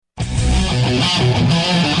All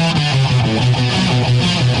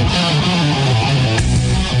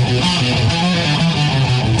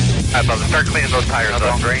right, Bubba, start cleaning those tires up.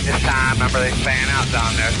 Don't drain this time. Remember, they fan out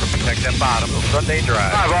down there, so protect that bottom. Sunday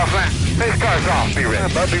drive. All right, boss man. Face car's off. Be ready. All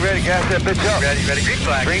right, Bub, be ready. Gas that bitch up. Ready. Green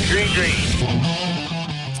flag. Green.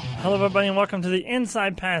 Hello, everybody, and welcome to the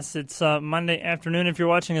Inside Pass. It's Monday afternoon. If you're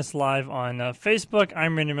watching us live on Facebook,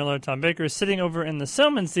 I'm Randy Miller. Tom Baker is sitting over in the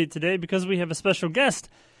Selman seat today because we have a special guest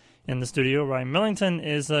in the studio. Ryan Millington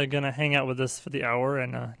is going to hang out with us for the hour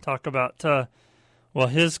and talk about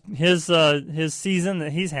his season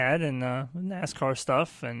that he's had and NASCAR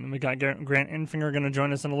stuff. And we got Grant Enfinger going to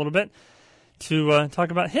join us in a little bit to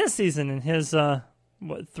talk about his season and his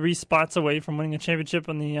 3 spots away from winning a championship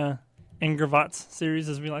on the Engervots series,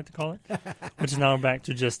 as we like to call it, which is now back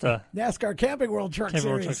to just NASCAR Camping World Truck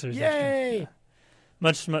Series. Yay! Yeah.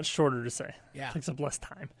 Much shorter to say. Yeah. Takes up less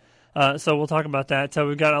time. So we'll talk about that.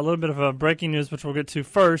 We've got a little bit of breaking news, which we'll get to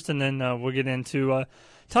first, and then we'll get into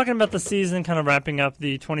talking about the season, kind of wrapping up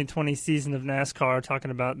the 2020 season of NASCAR,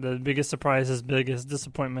 talking about the biggest surprises, biggest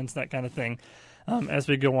disappointments, that kind of thing, as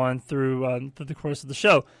we go on through the course of the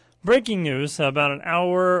show. Breaking news, about an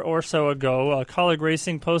hour or so ago, Colleague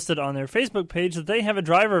Racing posted on their Facebook page that they have a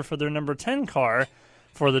driver for their number 10 car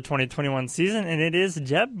for the 2021 season, and it is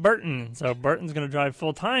Jeb Burton. So Burton's going to drive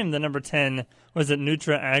full-time the number 10. Was it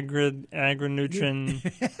Agri-Nutrin?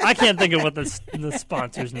 I can't think of what the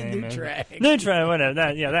sponsor's name is. Nutra, whatever.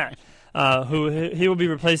 That. Who he will be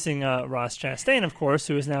replacing Ross Chastain, of course,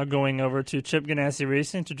 who is now going over to Chip Ganassi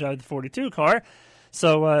Racing to drive the 42 car.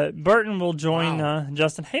 So Burton will join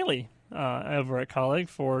Justin Haley over at Colleague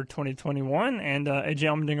for 2021, and A.J.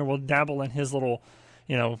 Allmendinger will dabble in his little,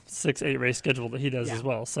 6-8 race schedule that he does as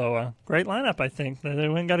well. So great lineup, I think. They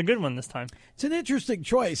went and got a good one this time. It's an interesting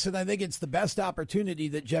choice, and I think it's the best opportunity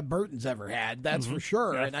that Jeb Burton's ever had. That's for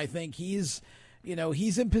sure. Yeah. And I think he's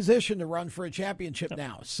in position to run for a championship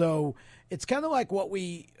now. So it's kind of like what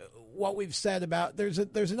we've said about there's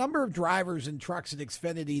a number of drivers in trucks and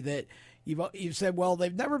Xfinity that you've said, well,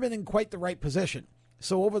 they've never been in quite the right position.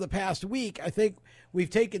 So over the past week, I think we've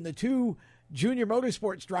taken the 2 junior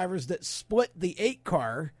motorsports drivers that split the 8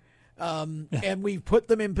 car, and we've put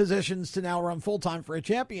them in positions to now run full-time for a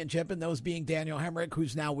championship, and those being Daniel Hemrick,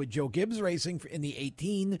 who's now with Joe Gibbs Racing in the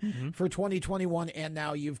 18 for 2021, and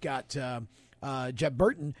now you've got Jeb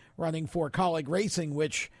Burton running for Colleague Racing,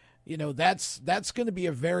 which, that's going to be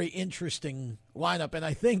a very interesting lineup. And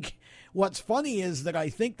I think what's funny is that I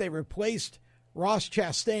think they replaced Ross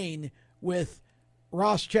Chastain with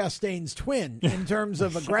Ross Chastain's twin in terms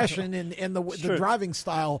of aggression and the driving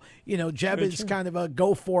style. Jeb very is true. Kind of a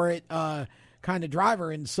go for it kind of driver.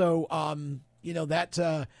 And so,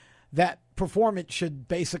 that performance should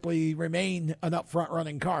basically remain an up front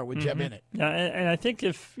running car with Jeb in it. Yeah, and I think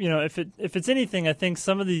if it's anything, I think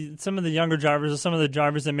some of the younger drivers or some of the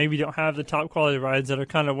drivers that maybe don't have the top quality rides that are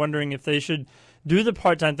kind of wondering if they should do the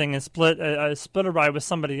part-time thing and split a ride with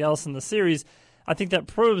somebody else in the series. I think that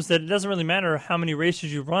proves that it doesn't really matter how many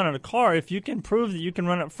races you run on a car. If you can prove that you can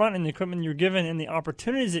run up front in the equipment you're given and the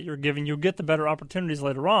opportunities that you're given, you'll get the better opportunities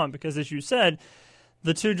later on. Because as you said,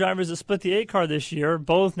 the 2 drivers that split the 8 car this year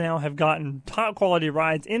both now have gotten top quality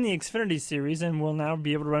rides in the Xfinity series and will now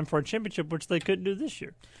be able to run for a championship, which they couldn't do this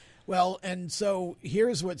year. Well, and so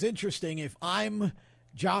here's what's interesting. If I'm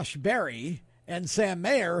Josh Berry and Sam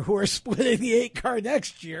Mayer, who are splitting the 8 car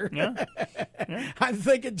next year, I'm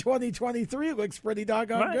thinking 2023 looks pretty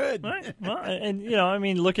doggone good. Right. Well, and,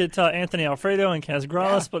 look at Anthony Alfredo and Kaz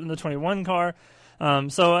Grala splitting the 21 car.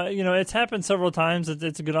 It's happened several times.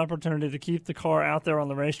 It's a good opportunity to keep the car out there on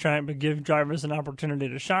the racetrack, but give drivers an opportunity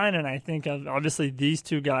to shine. And I think obviously these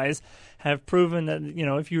 2 guys have proven that,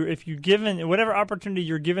 if you're given whatever opportunity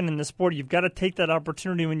you're given in the sport, you've got to take that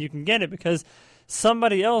opportunity when you can get it, because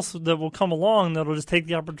somebody else that will come along that'll just take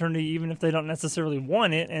the opportunity even if they don't necessarily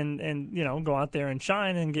want it and go out there and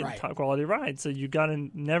shine and get top quality rides. So you got to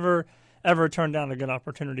never ever turn down a good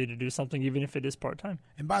opportunity to do something, even if it is part-time.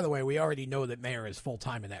 And by the way, we already know that Mayer is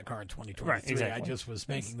full-time in that car in 2023. Right, exactly. I just was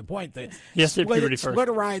making the point that split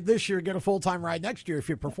a ride this year, get a full-time ride next year if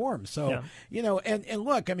you perform. So, and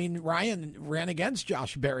look, I mean, Ryan ran against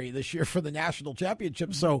Josh Berry this year for the national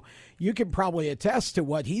championship, so you can probably attest to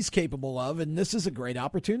what he's capable of, and this is a great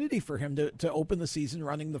opportunity for him to open the season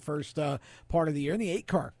running the first part of the year in the 8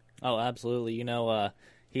 car. Oh, absolutely.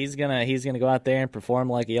 He's gonna go out there and perform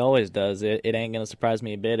like he always does. It ain't gonna surprise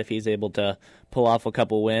me a bit if he's able to pull off a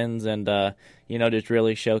couple wins and just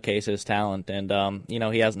really showcase his talent. And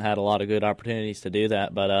he hasn't had a lot of good opportunities to do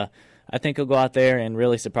that, but I think he'll go out there and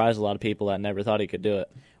really surprise a lot of people that never thought he could do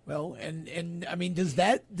it. Well, and I mean, does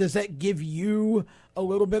that give you a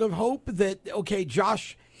little bit of hope that, okay,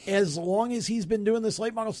 Josh, as long as he's been doing this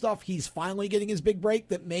late model stuff, he's finally getting his big break,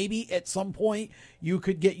 that maybe at some point you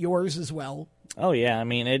could get yours as well? Oh, yeah. I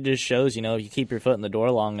mean, it just shows, if you keep your foot in the door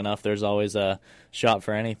long enough, there's always a shot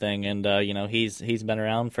for anything. And, he's been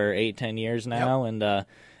around for 8-10 years now, yep. And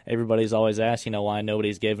everybody's always asked, why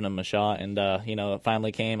nobody's given him a shot. And, it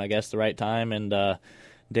finally came, I guess, the right time. And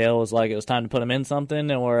Dale was like, it was time to put him in something,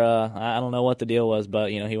 or I don't know what the deal was,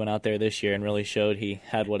 but he went out there this year and really showed he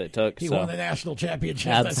had what it took. He won the national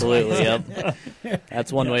championship. Absolutely, yep.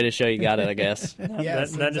 That's one way to show you got it, I guess.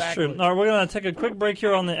 Yes, that exactly. is true. All right, we're going to take a quick break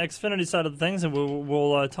here on the Xfinity side of things, and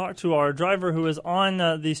we'll talk to our driver who is on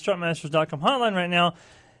the Strutmasters.com hotline right now.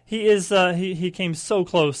 He is he came so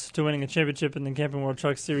close to winning a championship in the Camping World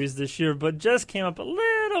Truck Series this year, but just came up a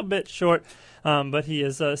little bit short. But he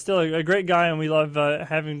is still a great guy, and we love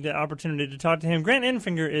having the opportunity to talk to him. Grant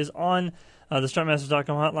Enfinger is on the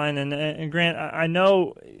Strutmasters.com hotline, and Grant, I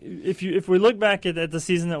know if we look back at the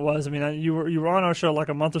season that was, I mean, you were on our show like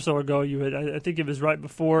a month or so ago. You had, I think it was right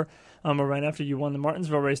before or right after you won the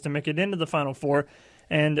Martinsville race to make it into the Final Four.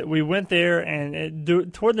 And we went there,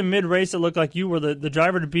 and toward the mid-race, it looked like you were the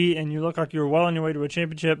driver to beat, and you looked like you were well on your way to a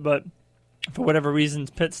championship. But for whatever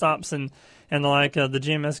reasons, pit stops and the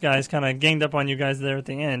GMS guys kind of ganged up on you guys there at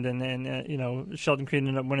the end, and Sheldon Creed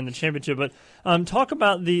ended up winning the championship. But talk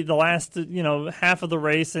about the last half of the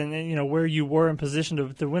race, and where you were in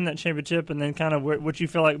position to win that championship, and then kind of what you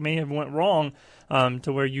feel like may have went wrong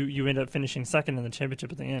to where you end up finishing second in the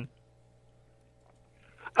championship at the end.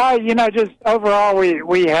 Just overall,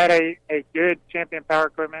 we had a good Champion Power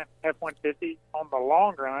Equipment F-150 on the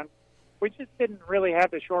long run. We just didn't really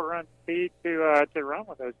have the short run speed to run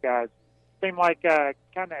with those guys. Seemed like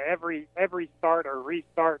kind of every start or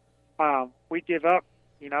restart, we give up,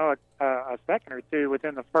 a second or two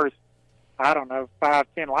within the first,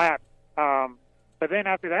 5-10 laps. But then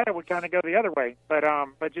after that, it would kind of go the other way. But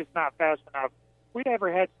just not fast enough. We'd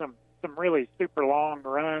ever had some really super long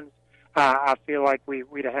runs. I feel like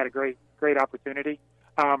we'd have had a great opportunity,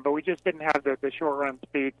 but we just didn't have the short run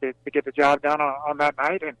speed to get the job done on that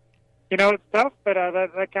night. And it's tough, but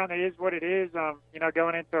that kind of is what it is.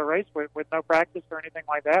 Going into a race with no practice or anything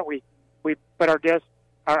like that, we put our best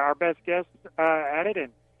guess at it,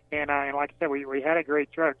 and like I said, we had a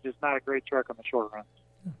great truck, just not a great truck on the short runs.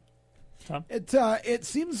 It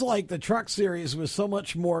seems like the Truck Series was so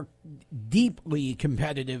much more deeply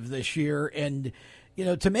competitive this year, and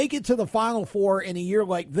to make it to the Final Four in a year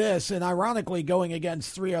like this, and ironically going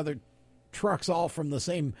against three other trucks all from the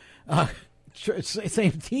same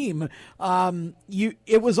team,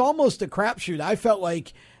 it was almost a crapshoot. I felt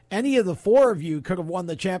like any of the four of you could have won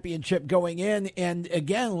the championship going in, and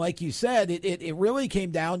again, like you said, it really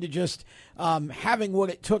came down to just having what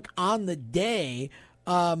it took on the day.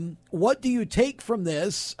 What do you take from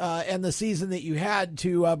this and the season that you had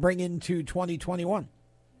to bring into 2021?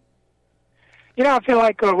 I feel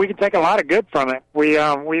like we can take a lot of good from it. We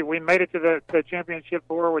made it to the championship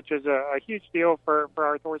four, which is a huge deal for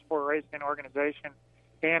our Motorsports racing organization,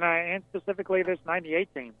 and specifically this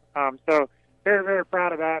 '98 team. So very, very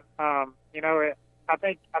proud of that. I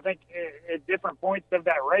think at different points of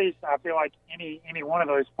that race, I feel like any one of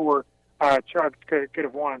those four trucks could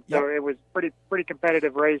have won. So it was pretty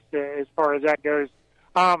competitive race as far as that goes.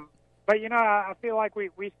 But, I feel like we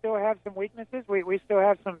still have some weaknesses. We still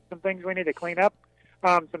have some things we need to clean up,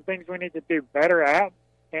 some things we need to do better at.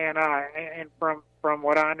 And from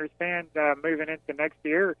what I understand, moving into next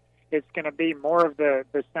year, it's going to be more of the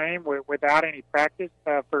same without any practice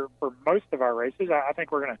for most of our races. I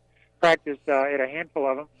think we're going to practice at a handful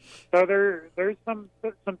of them. So there's some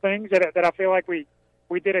things that I feel like we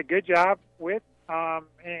did a good job with,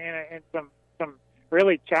 and some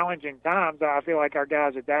really challenging times. I feel like our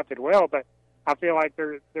guys adapted well, but I feel like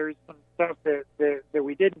there's some stuff that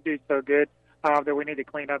we didn't do so good that we need to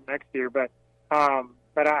clean up next year. But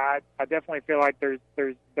I definitely feel like there's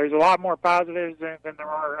a lot more positives than there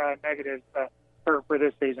are negatives for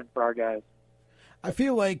this season for our guys. I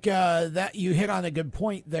feel like that you hit on a good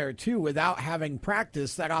point there too. Without having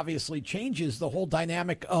practice, that obviously changes the whole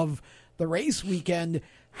dynamic of the race weekend.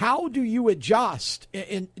 How do you adjust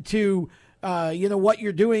to what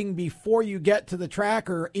you're doing before you get to the track,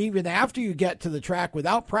 or even after you get to the track,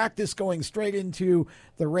 without practice going straight into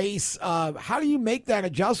the race? How do you make that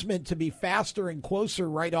adjustment to be faster and closer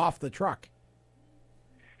right off the truck?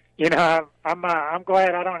 I'm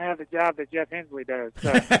glad I don't have the job that Jeff Hensley does.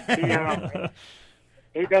 So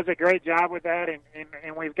he does a great job with that,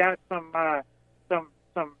 and we've got some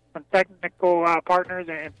technical partners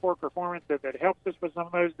and Ford Performance that helps us with some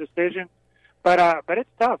of those decisions. but it's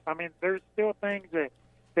tough. I mean, there's still things that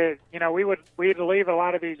we'd leave a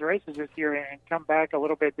lot of these races this year and come back a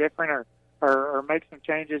little bit different or make some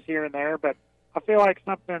changes here and there. But I feel like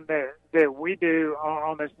something that we do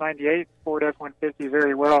on this 98 Ford F-150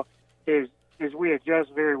 very well is we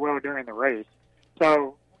adjust very well during the race.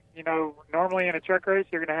 So, normally in a truck race,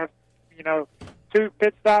 you're going to have, 2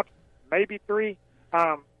 pit stops, maybe 3.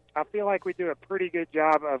 I feel like we do a pretty good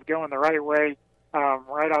job of going the right way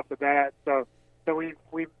right off the bat. So we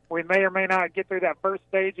may or may not get through that first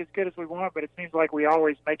stage as good as we want, but it seems like we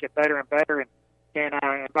always make it better and better.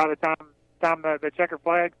 And by the time the checker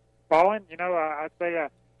flag's falling, I'd say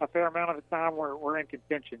a fair amount of the time we're in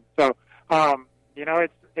contention. So,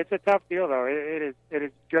 it's a tough deal though. It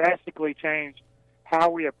has drastically changed how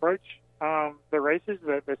we approach the races,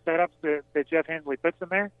 the setups that Jeff Hensley puts in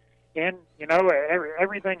there, and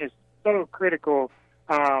everything is so critical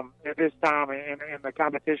at this time, and the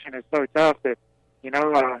competition is so tough that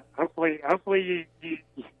hopefully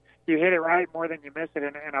you hit it right more than you miss it,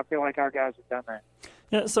 and I feel like our guys have done that.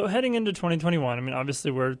 Yeah, so heading into 2021, I mean,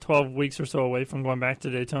 obviously we're 12 weeks or so away from going back to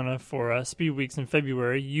Daytona for Speed Weeks in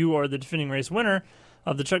February. You are the defending race winner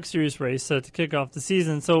of the Truck Series race to kick off the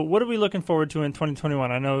season. So what are we looking forward to in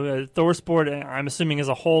 2021? I know ThorSport, I'm assuming as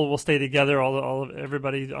a whole, will stay together, all of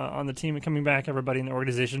everybody on the team coming back, everybody in the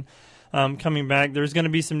organization coming back. There's going to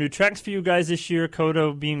be some new tracks for you guys this year,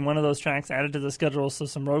 Coda being one of those tracks added to the schedule, so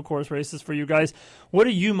some road course races for you guys. What are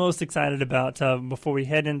you most excited about before we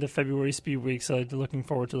head into February Speed Weeks, looking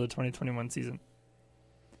forward to the 2021 season?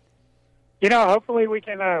 Hopefully we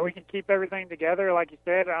can keep everything together, like you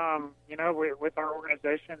said. With our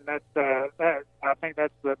organization, that I think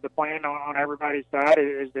that's the plan on everybody's side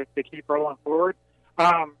is to keep rolling forward.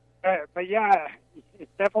 But yeah,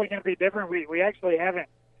 it's definitely going to be different. We actually haven't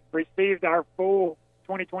received our full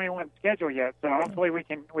 2021 schedule yet, so hopefully we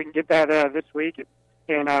can get that this week.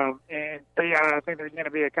 And I think there's going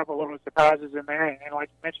to be a couple little surprises in there. And like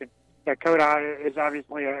you mentioned, Coda is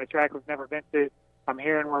obviously a track we've never been to. I'm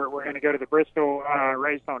hearing we're going to go to the Bristol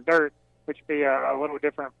race on dirt, which would be a little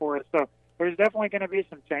different for us. So there's definitely going to be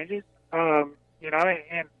some changes. And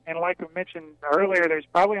like we mentioned earlier, there's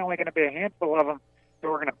probably only going to be a handful of them that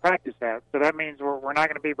we're going to practice at. So that means we're not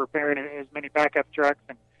going to be preparing as many backup trucks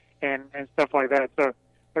and stuff like that. So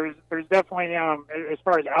there's definitely, as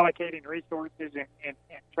far as allocating resources and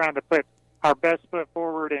trying to put our best foot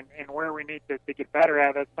forward and where we need to get better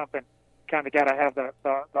at, that's something kind of got to have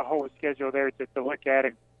the whole schedule there to look at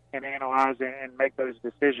and analyze and make those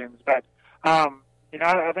decisions. But, I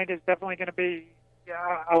think it's definitely going to be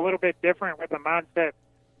a little bit different with the mindset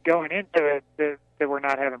going into it that we're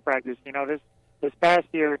not having practice. This past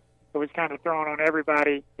year, it was kind of thrown on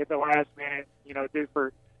everybody at the last minute, due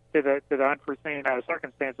to the unforeseen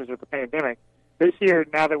circumstances of the pandemic. This year,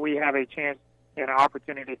 now that we have a chance and an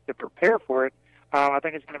opportunity to prepare for it, I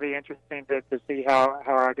think it's going to be interesting to see how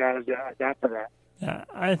our guys adapt to that. Yeah,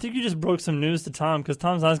 I think you just broke some news to Tom, because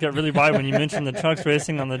Tom's eyes got really wide when you mentioned the trucks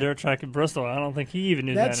racing on the dirt track at Bristol. I don't think he even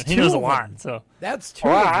knew that. He knows a lot. So that's two.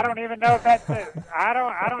 Well, I don't even know if that's I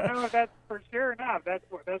don't know if that's for sure or not. That's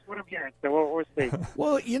what I'm hearing. So we'll see.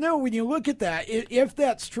 Well, when you look at that, if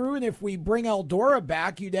that's true, and if we bring Eldora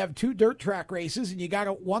back, you'd have 2 dirt track races, and you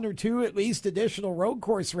got 1 or 2 at least additional road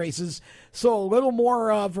course races. So a little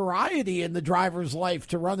more variety in the driver's life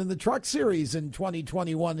to run in the Truck Series in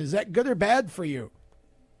 2021. Is that good or bad for you?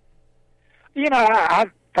 I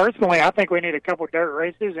personally, I think we need a couple dirt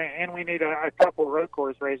races and we need a couple road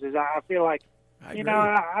course races. I feel like, I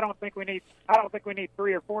don't think we need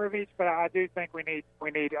 3 or 4 of each, but I do think we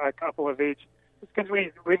need a couple of each, just because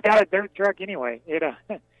we've got a dirt truck anyway.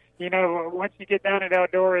 Once you get down at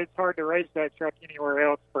Eldora, it's hard to race that truck anywhere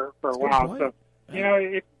else for a while. So,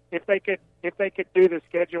 if they could do the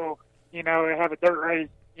schedule, have a dirt race,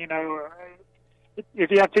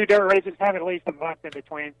 if you have 2 dirt races, have at least a month in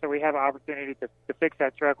between, so we have an opportunity to fix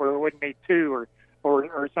that truck where we wouldn't need 2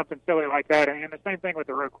 or something silly like that. And the same thing with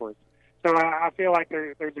the road course. So I feel like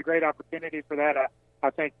there's a great opportunity for that. I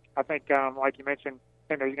think like you mentioned, I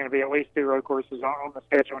think there's going to be at least 2 road courses on the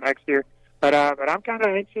schedule next year. But I'm kind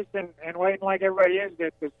of anxious and waiting, like everybody is,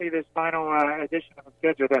 to see this final edition of the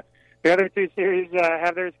schedule. The other 2 series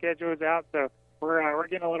have their schedules out, so we're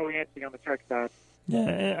getting a little antsy on the truck side.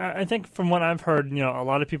 Yeah, I think from what I've heard, a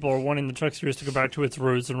lot of people are wanting the Truck Series to go back to its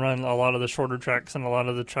roots and run a lot of the shorter tracks and a lot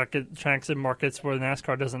of the tracks and markets where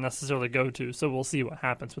NASCAR doesn't necessarily go to. So we'll see what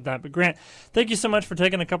happens with that. But Grant, thank you so much for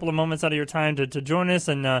taking a couple of moments out of your time to join us.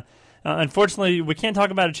 And unfortunately, we can't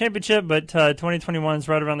talk about a championship, but 2021 is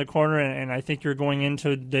right around the corner, and I think you're going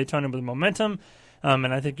into Daytona with momentum.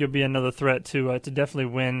 And I think you'll be another threat to definitely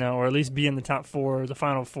win or at least be in the top 4, the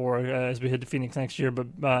final 4 as we head to Phoenix next year.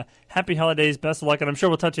 But happy holidays, best of luck, and I'm sure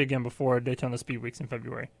we'll touch you again before Daytona Speed Weeks in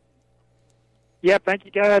February. Yeah, thank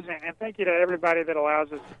you guys, and thank you to everybody that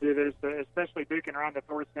allows us to do this, especially Duke and Rhonda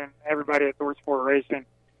Thorson, everybody at Thorsport Racing,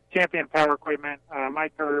 Champion Power Equipment,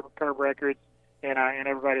 Mike Curb Records, and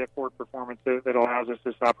everybody at Ford Performance that allows us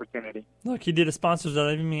this opportunity. Look, he did a sponsor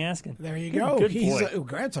without even me asking. There you go. Good boy.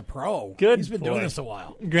 Grant's a pro. Good He's been boy. doing this a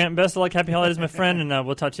while. Grant, best of luck. Happy holidays, my friend, and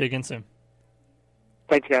we'll talk to you again soon.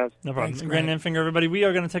 Thanks, guys. No problem. Thanks, Grant Enfinger, everybody. We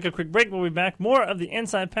are going to take a quick break. We'll be back. More of the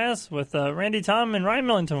Inside Pass with Randy, Tom, and Ryan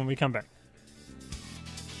Millington when we come back.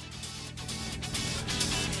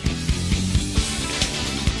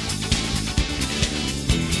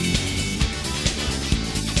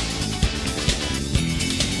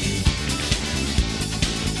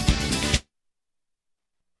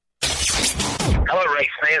 Hello, race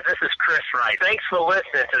fans. This is Chris Wright. Thanks for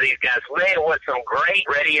listening to these guys. Man, what some great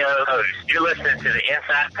radio hosts. You're listening to the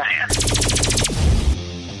Inside Pass.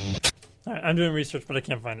 All right, I'm doing research, but I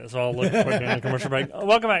can't find it, so I'll look for it during the commercial break.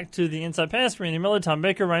 Welcome back to the Inside Pass. Randy Miller, Tom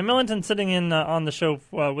Baker, Ryan Millington sitting in on the show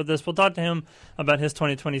with us. We'll talk to him about his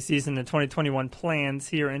 2020 season and 2021 plans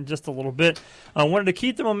here in just a little bit. I wanted to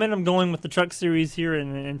keep the momentum going with the Truck Series here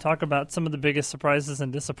and talk about some of the biggest surprises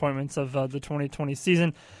and disappointments of the 2020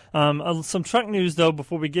 season. Some truck news, though,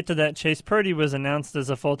 before we get to that. Chase Purdy was announced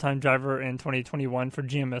as a full-time driver in 2021 for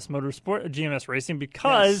GMS GMS Racing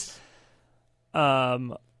because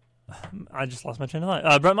I just lost my train of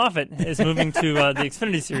thought. Brett Moffitt is moving to the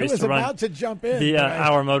Xfinity Series to run about to jump in the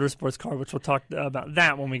Our Motorsports car, which we'll talk about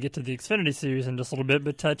that when we get to the Xfinity Series in just a little bit.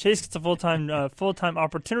 But Chase gets a full-time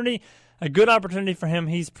opportunity, a good opportunity for him.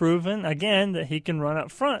 He's proven, again, that he can run up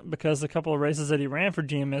front because a couple of races that he ran for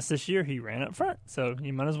GMS this year, he ran up front. So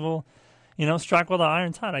you might as well, strike while the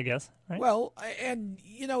iron's hot, I guess. Right? Well, and,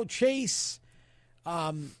 Chase,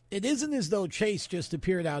 it isn't as though Chase just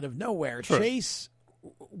appeared out of nowhere. True. Chase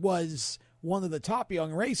was one of the top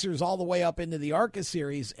young racers all the way up into the ARCA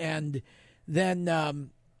series and then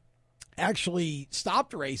actually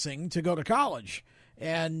stopped racing to go to college.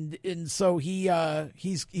 And so he's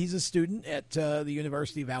a student at the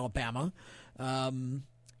University of Alabama.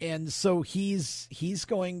 And so he's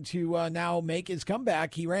going to now make his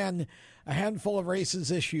comeback. He ran a handful of races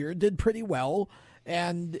this year, did pretty well.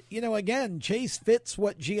 And, again, Chase fits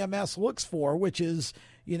what GMS looks for, which is,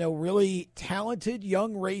 really talented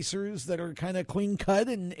young racers that are kind of clean cut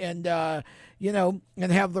and have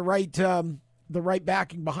the right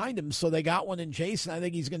backing behind him. So they got one in Chase, and I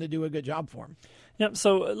think he's going to do a good job for him. Yep.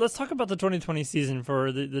 So let's talk about the 2020 season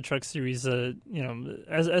for the Truck Series.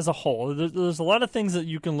 As a whole, there's a lot of things that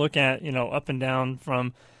you can look at, up and down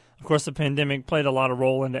from. Of course, the pandemic played a lot of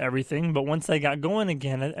role into everything, but once they got going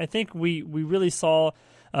again, I think we really saw,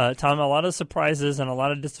 Tom, a lot of surprises and a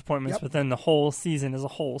lot of disappointments within the whole season as a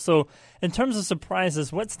whole. So in terms of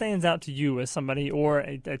surprises, what stands out to you as somebody or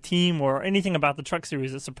a team or anything about the Truck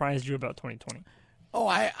Series that surprised you about 2020? Oh,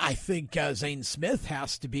 I think Zane Smith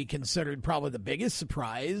has to be considered probably the biggest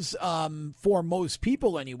surprise for most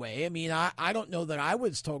people anyway. I mean, I don't know that I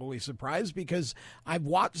was totally surprised because I've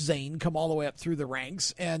watched Zane come all the way up through the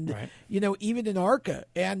ranks and, even in ARCA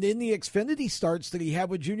and in the Xfinity starts that he had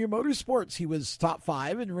with Junior Motorsports, he was top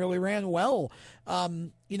 5 and really ran well.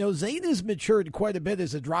 Zane has matured quite a bit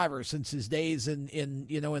as a driver since his days in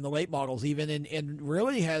the late models even and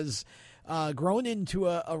really has grown into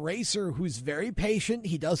a racer who's very patient.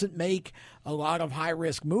 He doesn't make a lot of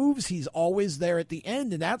high-risk moves. He's always there at the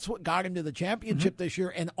end, and that's what got him to the championship this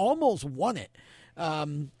year and almost won it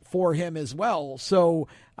for him as well. So,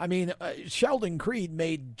 I mean, Sheldon Creed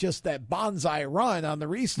made just that bonsai run on the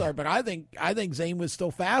restart, but I think Zane was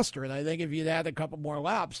still faster, and I think if you'd had a couple more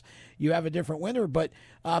laps, you have a different winner. But,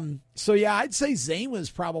 I'd say Zane was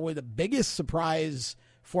probably the biggest surprise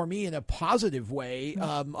for me in a positive way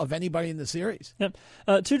of anybody in the series. Yep.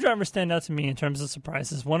 2 drivers stand out to me in terms of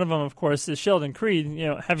surprises. One of them, of course, is Sheldon Creed,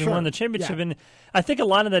 having won the championship. Yeah. And I think a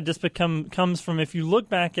lot of that just comes from if you look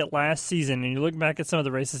back at last season and you look back at some of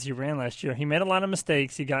the races he ran last year, he made a lot of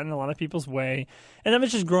mistakes. He got in a lot of people's way. And that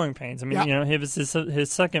was just growing pains. I mean, it was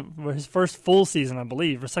his first full season, I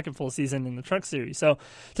believe, or second full season in the Truck Series. So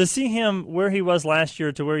to see him where he was last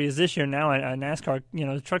year to where he is this year now, a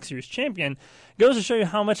NASCAR, Truck Series champion, goes to show you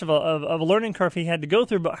how much of a learning curve he had to go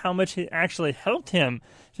through, but how much it actually helped him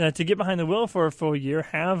to get behind the wheel for a full year,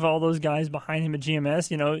 have all those guys behind him at GMS.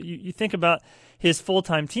 You think about his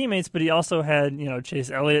full-time teammates, but he also had, Chase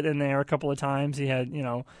Elliott in there a couple of times. He had,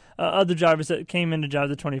 other drivers that came in to drive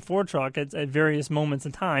the 24 truck at various moments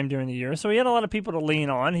in time during the year. So he had a lot of people to lean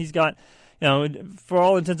on. He's got, for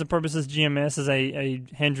all intents and purposes, GMS is a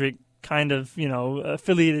Hendrick kind of,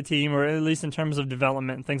 affiliated team, or at least in terms of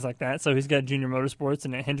development and things like that. So he's got Junior Motorsports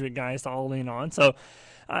and Hendrick guys to all lean on. So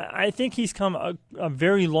I think he's come a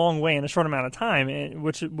very long way in a short amount of time,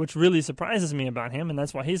 which really surprises me about him, and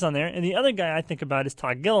that's why he's on there. And the other guy I think about is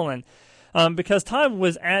Todd Gilliland, because Todd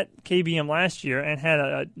was at KBM last year and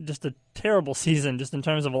had just a terrible season, just in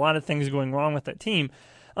terms of a lot of things going wrong with that team.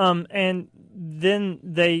 And then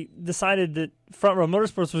they decided that Front Row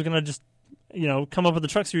Motorsports was going to just come up with the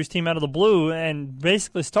Truck Series team out of the blue and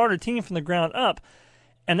basically start a team from the ground up.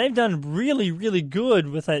 And they've done really, really good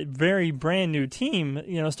with a very brand new team,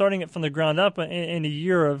 starting it from the ground up in a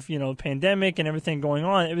year of, pandemic and everything going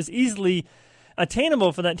on. It was easily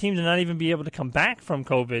attainable for that team to not even be able to come back from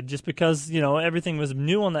COVID, just because, everything was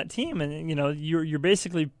new on that team. And, you're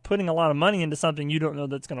basically putting a lot of money into something you don't know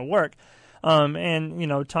that's going to work.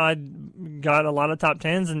 And Todd got a lot of top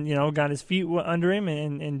tens and, got his feet under him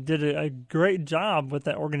and did a great job with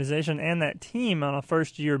that organization and that team on a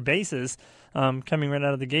first-year basis, coming right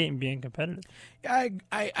out of the gate and being competitive. I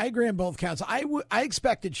agree on both counts. I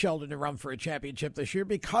expected Sheldon to run for a championship this year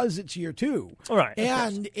because it's year 2. All right.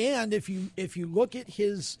 And if you look at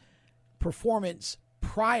his performance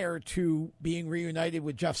prior to being reunited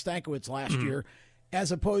with Jeff Stankiewicz last year, as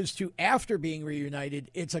opposed to after being reunited,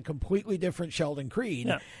 it's a completely different Sheldon Creed.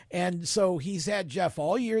 Yeah. And so he's had Jeff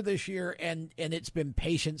all year this year, and it's been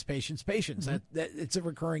patience. Mm-hmm. That it's a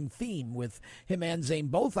recurring theme with him and Zane.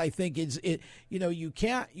 Both, I think, you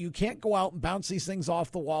can't go out and bounce these things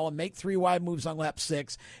off the wall and make 3 wide moves on lap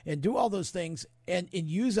 6 and do all those things and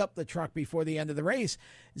use up the truck before the end of the race.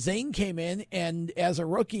 Zane came in and as a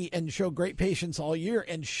rookie and showed great patience all year,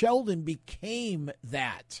 and Sheldon became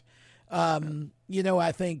that.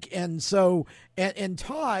 I think, and so, and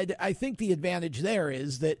Todd, I think the advantage there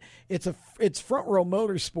is that it's Front Row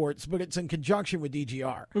Motorsports, but it's in conjunction with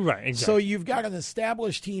DGR. Right, exactly. So you've got an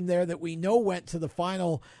established team there that we know went to the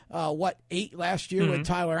final, 8 last year with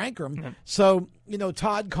Tyler Ankrum. Mm-hmm. So,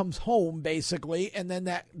 Todd comes home basically, and then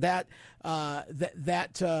that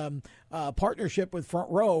partnership with Front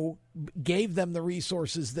Row gave them the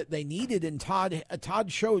resources that they needed, and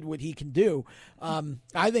Todd showed what he can do.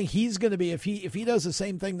 I think he's going to be, if he does the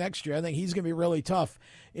same thing next year, I think he's going to be really tough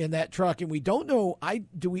in that truck. And we don't know. I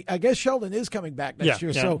guess Sheldon is is coming back next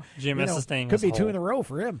year, so GMS is staying. Could be 2 in a row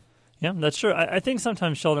for him. Yeah, that's true. I think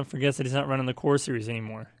sometimes Sheldon forgets that he's not running the Core Series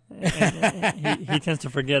anymore. he tends to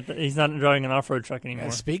forget that he's not driving an off-road truck anymore.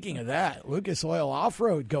 And speaking of that, Lucas Oil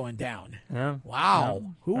Off-Road going down. Yeah.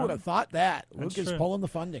 Wow. Who would have thought that? That's Lucas true. Pulling the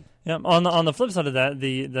funding. Yeah. On the flip side of that,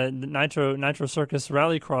 the Nitro Circus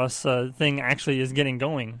Rallycross thing actually is getting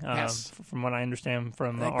going. Yes. From what I understand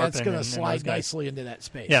from I think Arpin. that's going to slide and nicely into that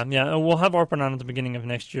space. Yeah. We'll have Arpin on at the beginning of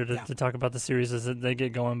next year to talk about the series as they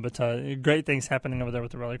get going. But great things happening over there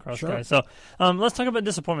with the Rallycross guys. So let's talk about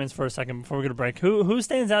disappointments for a second before we get a break. Who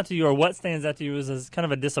stands out to you, or what stands out to you as kind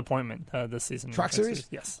of a disappointment this season? Truck series?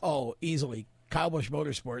 Yes. Oh, easily. Kyle Busch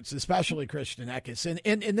Motorsports, especially Christian Eckes.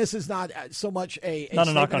 And this is not so much a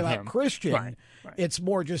knock on about him. Christian. Right. It's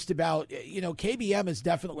more just about, KBM has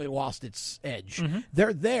definitely lost its edge. Mm-hmm.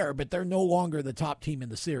 They're there, but they're no longer the top team in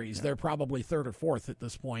the series. Yeah. They're probably 3rd or 4th at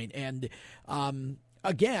this point. And,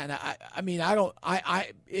 again,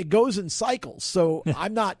 it goes in cycles, so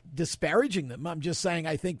I'm not disparaging them. I'm just saying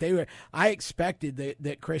I think I expected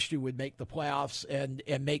that Christian would make the playoffs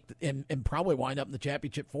and probably wind up in the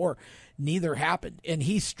championship 4. Neither happened, and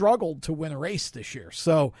he struggled to win a race this year.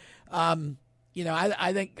 So, I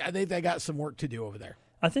think they got some work to do over there.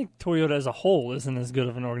 I think Toyota as a whole isn't as good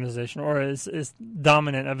of an organization, or as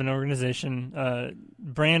dominant of an organization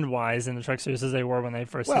brand-wise in the Truck Series as they were when they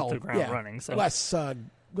first hit the ground running. So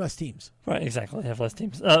less teams. Right, exactly. They have less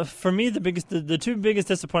teams. For me, the 2 biggest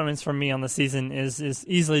disappointments for me on the season is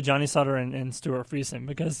easily Johnny Sutter and Stuart Friesen,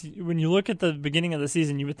 because when you look at the beginning of the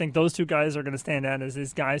season, you would think those 2 guys are going to stand out as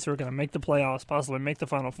these guys who are going to make the playoffs, possibly make the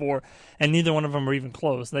Final Four, and neither one of them are even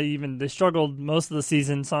close. They struggled most of the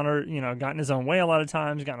season. Sutter, got in his own way a lot of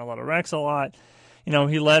times, got in a lot of wrecks a lot.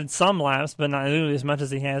 He led some laps, but not nearly as much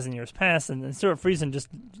as he has in years past. And Stuart Friesen just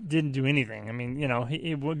didn't do anything. I mean,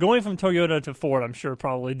 he going from Toyota to Ford, I'm sure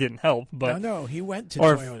probably didn't help. But no, he went to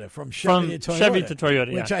Toyota from Chevy to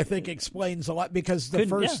Toyota, which I think explains a lot, because the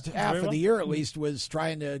first half of the year at least was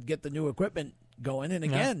trying to get the new equipment going. And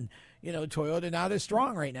again, Toyota not as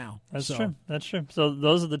strong right now. That's true. That's true. So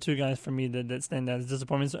those are the two guys for me that stand out as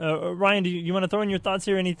disappointments. Ryan, do you want to throw in your thoughts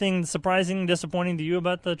here? Anything surprising, disappointing to you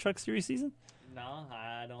about the Truck Series season? No,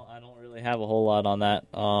 I don't really have a whole lot on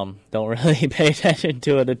that. Don't really pay attention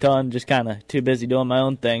to it a ton. Just kind of too busy doing my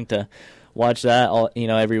own thing to watch that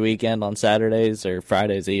every weekend on Saturdays or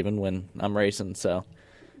Fridays even when I'm racing. So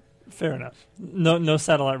fair enough. No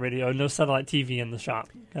satellite radio, no satellite TV in the shop.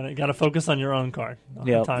 Got to focus on your own car.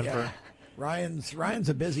 Ryan's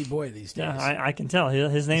a busy boy these days. Yeah, I can tell.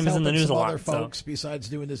 His name is in the news a lot. Other folks besides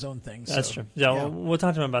doing his own thing. That's true. Yeah, we'll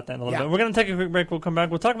talk to him about that in a little bit. We're going to take a quick break. We'll come back.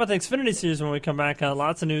 We'll talk about the Xfinity Series when we come back.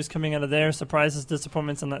 Lots of news coming out of there. Surprises,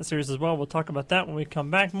 disappointments in that series as well. We'll talk about that when we come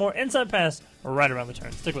back. More Inside Pass right around the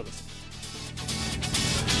turn. Stick with us.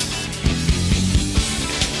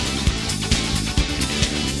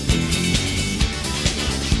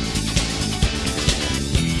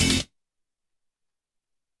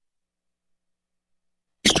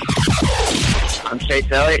 I'm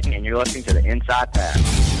Chase Elliott, and you're listening to the Inside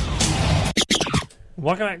Pass.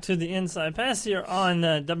 Welcome back to the Inside Pass here on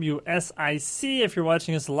WSIC. If you're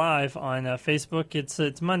watching us live on Facebook,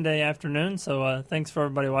 it's Monday afternoon, so thanks for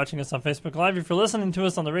everybody watching us on Facebook Live. If you're listening to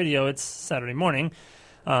us on the radio, it's Saturday morning,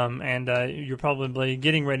 and you're probably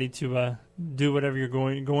getting ready to do whatever you're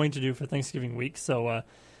going to do for Thanksgiving week, so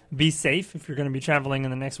be safe if you're going to be traveling in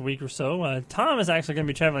the next week or so. Tom is actually going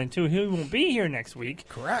to be traveling too. He won't be here next week.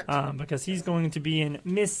 Correct. Because he's going to be in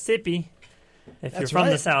Mississippi. If That's you're from right.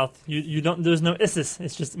 the South, you don't. There's no Isses.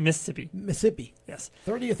 It's just Mississippi. Mississippi. Yes.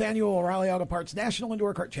 30th Annual O'Reilly Auto Parts National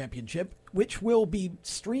Indoor Kart Championship, which will be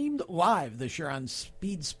streamed live this year on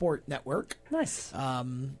Speed Sport Network. Nice.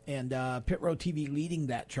 And Pit Row TV leading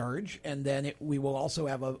that charge. And then we will also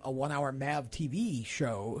have a 1-hour MAV TV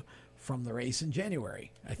show from the race in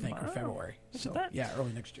January, I think, or February. So,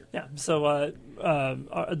 early next year. Yeah, so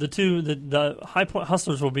the High Point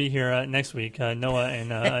Hustlers will be here next week, Noah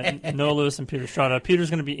and Noah Lewis and Peter Strada. Peter's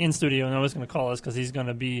going to be in studio. Noah's going to call us because he's going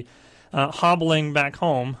to be hobbling back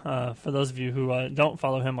home. For those of you who don't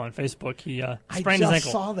follow him on Facebook, he sprained his ankle.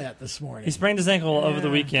 I saw that this morning. He sprained his ankle over the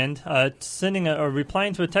weekend, sending or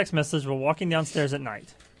replying to a text message while walking downstairs at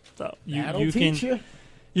night. So That'll teach you.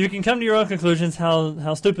 You can come to your own conclusions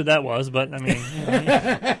how stupid that was, but I mean,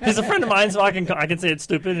 he's a friend of mine, so I can say it's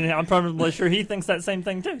stupid, and I'm probably sure he thinks that same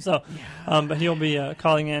thing too. So, but he'll be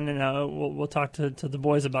calling in, and we'll talk to the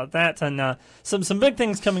boys about that, and some big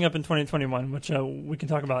things coming up in 2021, which we can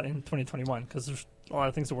talk about in 2021 because there's a lot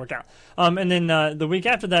of things to work out. And then the week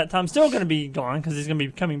after that, Tom's still going to be gone because he's going to be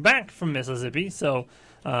coming back from Mississippi. So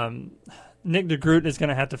Nick DeGroot is going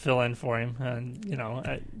to have to fill in for him,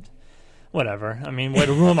 and whatever. I mean, way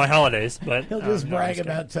to ruin my holidays, but he'll just brag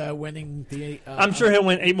about winning the. I'm sure he'll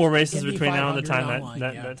win 8 more races Indy between now and the time online,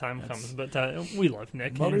 that time comes. But we love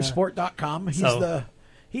Nick. Motorsport.com.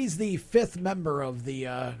 He's the fifth member of the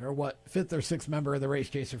fifth or sixth member of the Race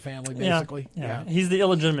Chaser family, basically. Yeah. He's the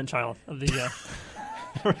illegitimate child of the.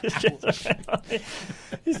 Race Chaser family.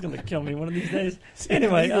 He's going to kill me one of these days.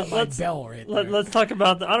 Anyway, let's talk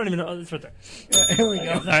about I don't even know. It's right there. Here we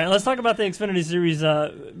go. All right, let's talk about the Xfinity Series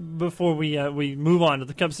before we move on to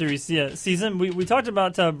the Cup Series season. We talked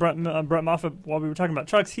about Brett Moffitt while we were talking about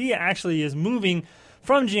trucks. He actually is moving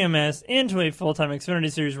from GMS into a full-time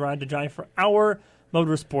Xfinity Series ride to drive for our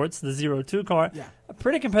Motorsports, the 02 car. Yeah. A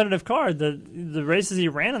pretty competitive car. The races he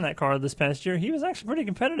ran in that car this past year, he was actually pretty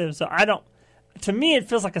competitive. So to me, it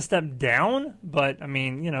feels like a step down, but I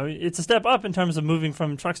mean, it's a step up in terms of moving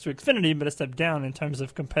from trucks to Xfinity, but a step down in terms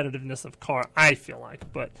of competitiveness of car, I feel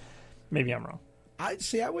like, but maybe I'm wrong. I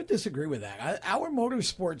would disagree with that. Our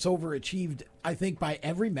Motorsports overachieved, I think, by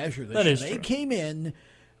every measure this year. They came in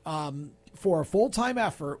for a full-time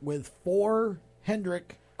effort with 4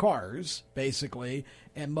 Hendrick cars, basically,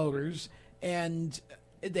 and motors, and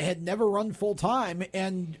they had never run full-time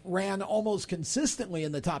and ran almost consistently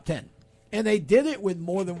in the top 10. And they did it with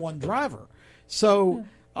more than one driver. So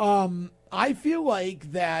I feel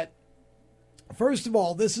like that, first of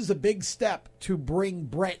all, this is a big step to bring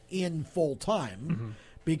Brett in full-time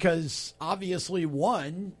because obviously,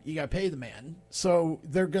 one, you got to pay the man. So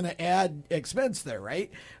they're going to add expense there, right?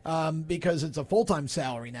 Because it's a full-time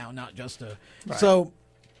salary now, not just a... Right. So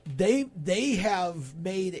they have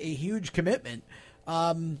made a huge commitment.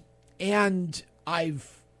 And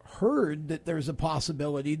I've heard that there's a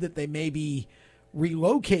possibility that they may be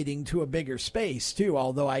relocating to a bigger space too,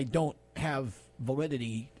 although I don't have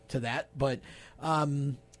validity to that,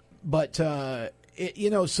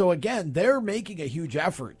 so again, they're making a huge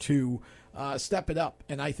effort to step it up,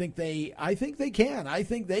 and I think they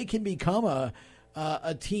can become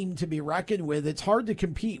a team to be reckoned with. It's hard to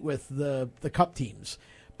compete with the Cup teams.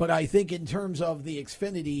 But I think in terms of the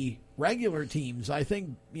Xfinity regular teams, I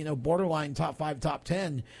think, borderline top 5, top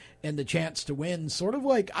 10 and the chance to win, sort of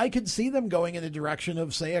like I could see them going in the direction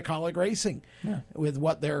of, say, a Colleague Racing with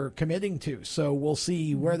what they're committing to. So we'll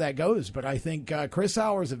see where that goes. But I think Chris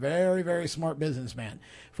Sauer is a very, very smart businessman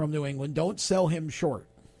from New England. Don't sell him short.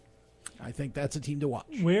 I think that's a team to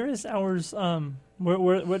watch. Where is ours?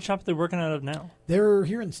 What shop are they working out of now? They're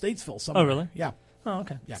here in Statesville somewhere. Oh, really? Yeah. Oh,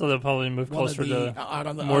 okay. Yeah. So they'll probably move closer to out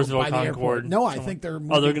on the Mooresville, by the airport. Concord. No, I think they're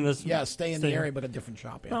moving, they're going to stay in the area, but a different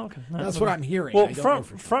shop. Yeah. Oh, okay. That's what I'm hearing. Well, I don't know for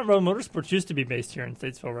sure. Front Row Motorsports used to be based here in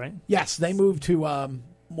Statesville, right? Yes, they moved to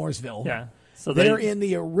Mooresville. Yeah. So they're in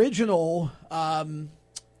the original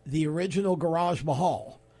Garage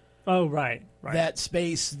Mahal. Oh, right. That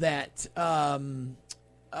space that I'm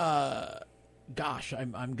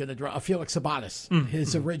going to draw Felix Sabatis,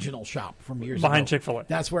 his original shop from years behind ago. Chick-fil-A.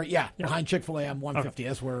 That's where, behind Chick-fil-A on 150. Okay.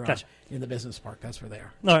 That's where, gotcha. In the business park. That's where they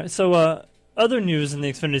are. All right, so other news in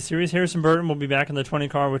the Xfinity Series, Harrison Burton will be back in the 20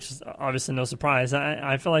 car, which is obviously no surprise.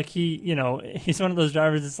 I feel like he's one of those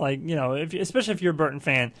drivers that's like, especially if you're a Burton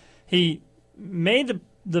fan, he made the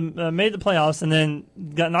playoffs and then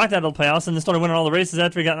got knocked out of the playoffs and then started winning all the races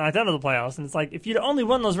after he got knocked out of the playoffs. And it's like, if you'd only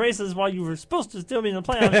won those races while you were supposed to still be in the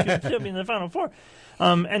playoffs, you could still be in the Final Four.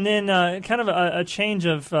 And then kind of a change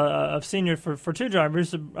of senior for two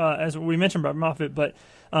drivers, as we mentioned about Moffitt, but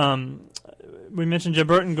we mentioned Jeb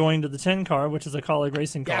Burton going to the 10 car, which is a Colleague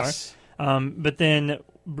Racing car. Yes. But then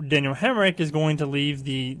Daniel Hemrick is going to leave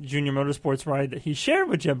the Junior Motorsports ride that he shared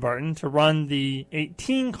with Jeb Burton to run the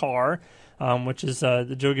 18 car, which is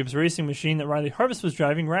the Joe Gibbs Racing machine that Riley Herbst was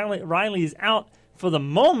driving. Riley is out for the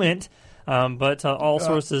moment, but all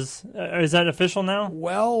sources... is that official now?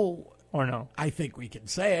 Well... Or no? I think we can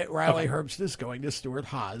say it. Riley Herbst is going to Stuart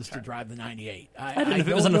Haas to drive the 98. I don't know if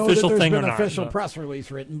it was an official thing or not. Official press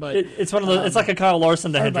release written, but it's one of those. It's like a Kyle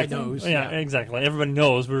Larson. Everybody knows. Yeah, exactly. Everybody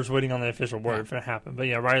knows. We're just waiting on the official word for it to happen. But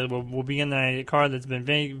yeah, Riley will be in the 98 car that's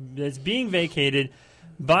being vacated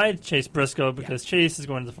by Chase Briscoe because Chase is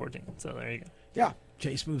going to the 14. So there you go. Yeah.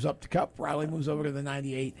 Chase moves up to Cup. Riley moves over to the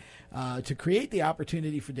 98 to create the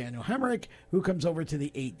opportunity for Daniel Hemrick, who comes over to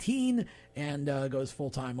the 18 and goes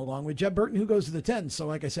full-time, along with Jeb Burton, who goes to the 10. So,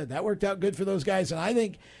 like I said, that worked out good for those guys. And I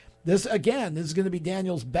think this is going to be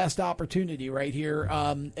Daniel's best opportunity right here,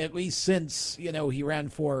 at least since, he ran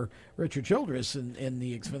for Richard Childress in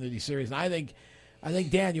the Xfinity Series. And I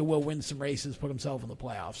think Daniel will win some races, put himself in the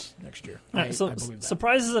playoffs next year. Right, I believe that.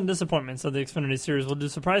 Surprises and disappointments of the Xfinity Series. We'll do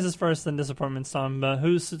surprises first, then disappointments. Tom,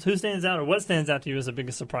 who stands out, or what stands out to you as the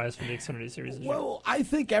biggest surprise for the Xfinity Series this year? Well, I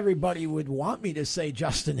think everybody would want me to say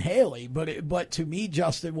Justin Haley, but to me,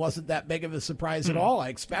 Justin wasn't that big of a surprise at all. I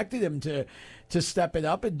expected him to step it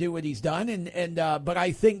up and do what he's done, but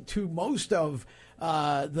I think to most of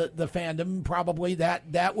the fandom, probably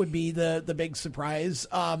that would be the big surprise,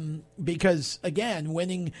 because again,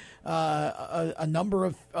 winning a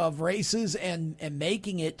number of races and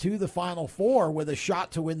making it to the Final Four with a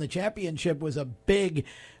shot to win the championship was a big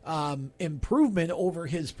improvement over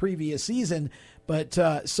his previous season. But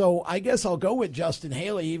so I guess I'll go with Justin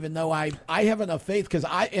Haley, even though I have enough faith because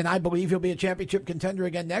I believe he'll be a championship contender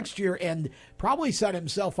again next year and probably set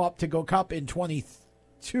himself up to go Cup in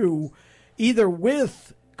 22. Either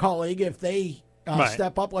with Colleague, if they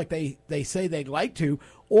step up like they say they'd like to,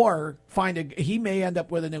 or he may end up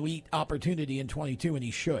with an elite opportunity in 22, and he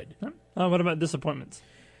should. What about disappointments?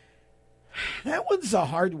 That one's a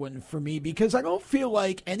hard one for me because I don't feel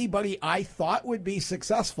like anybody I thought would be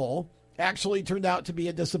successful actually turned out to be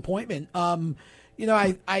a disappointment.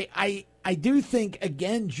 I do think,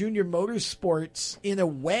 again, Junior Motorsports, in a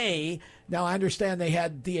way, now I understand they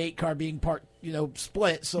had the 8 car being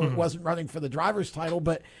split, so it wasn't running for the driver's title.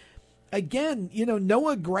 But again,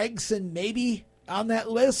 Noah Gragson maybe on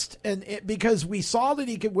that list, and because we saw that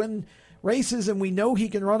he could win races and we know he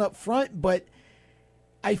can run up front, but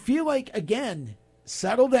I feel like, again,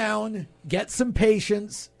 settle down, get some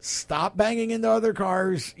patience, stop banging into other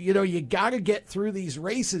cars. You got to get through these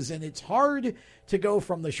races, and it's hard to go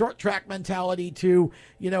from the short track mentality to,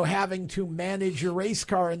 having to manage your race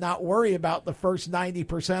car and not worry about the first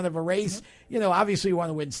 90% of a race. Obviously you want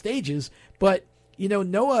to win stages, but,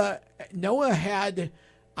 Noah had,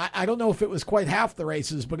 I don't know if it was quite half the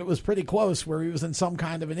races, but it was pretty close where he was in some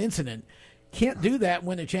kind of an incident. Can't do that and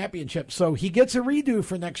win a championship. So he gets a redo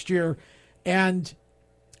for next year. And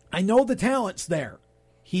I know the talent's there.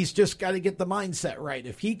 He's just got to get the mindset right.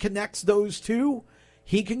 If he connects those two,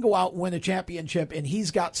 he can go out and win a championship, and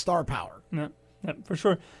he's got star power. Yeah. Yep, for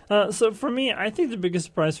sure. So for me, I think the biggest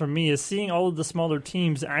surprise for me is seeing all of the smaller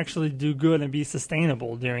teams actually do good and be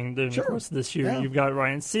sustainable during the course of this year. Yeah. You've got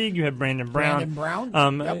Ryan Sieg, you have Brandon Brown.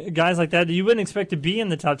 Yep. Guys like that you wouldn't expect to be in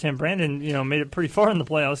the top 10. Brandon, made it pretty far in the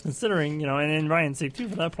playoffs considering, and Ryan Sieg too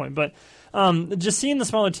for that point. But just seeing the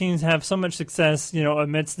smaller teams have so much success,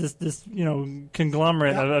 amidst this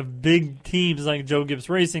conglomerate of big teams like Joe Gibbs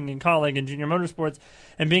Racing and Colleague and Junior Motorsports,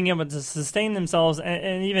 and being able to sustain themselves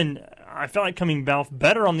and even I felt like coming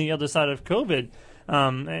better on the other side of COVID,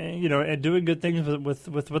 and doing good things with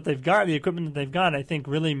what they've got, the equipment that they've got, I think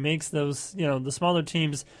really makes those, the smaller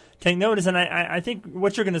teams take notice. And I think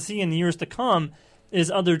what you're going to see in the years to come is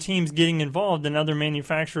other teams getting involved and other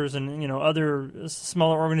manufacturers and, other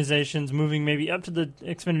smaller organizations moving maybe up to the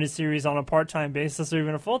Xfinity Series on a part-time basis or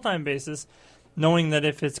even a full-time basis, knowing that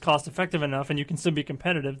if it's cost-effective enough and you can still be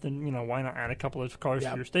competitive, then, why not add a couple of cars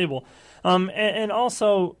to your stable? And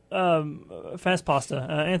also, Fast Pasta,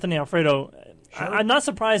 Anthony Alfredo, I'm not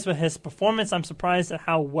surprised with his performance. I'm surprised at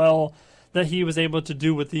how well that he was able to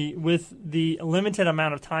do with the limited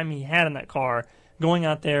amount of time he had in that car, going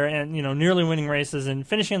out there and, nearly winning races and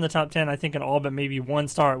finishing in the top 10, I think, in all but maybe one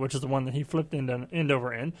start, which is the one that he flipped end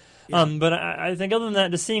over end. Yeah. But I think other than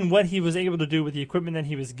that, just seeing what he was able to do with the equipment that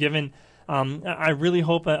he was given, I really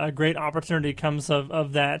hope a great opportunity comes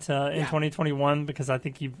of that in 2021, because I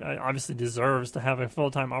think he obviously deserves to have a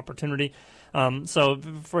full-time opportunity. So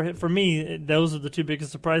for me, those are the two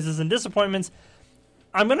biggest surprises and disappointments.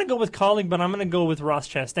 I'm going to go with Colleague, but I'm going to go with Ross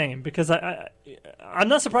Chastain, because I'm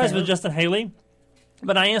not surprised with Justin Haley.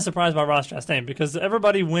 But I am surprised by Ross Chastain, because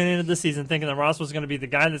everybody went into the season thinking that Ross was going to be the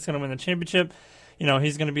guy that's going to win the championship.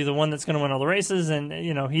 He's going to be the one that's going to win all the races, and,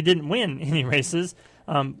 he didn't win any races.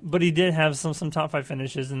 But he did have some top 5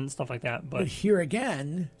 finishes and stuff like that. But here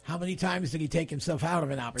again, how many times did he take himself out of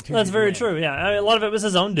an opportunity? That's very true, yeah. A lot of it was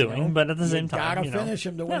his own doing, but at the same time. Got to finish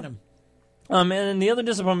him to win him. And then the other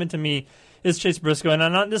disappointment to me is Chase Briscoe, and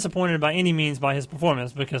I'm not disappointed by any means by his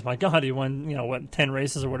performance, because, my God, he won, 10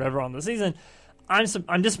 races or whatever on the season. I'm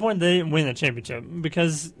disappointed they didn't win the championship,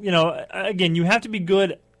 because, again, you have to be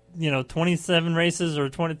good, 27 races or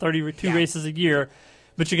 32 races a year,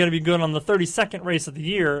 but you got to be good on the 32nd race of the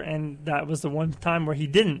year, and that was the one time where he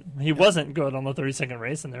wasn't good on the 32nd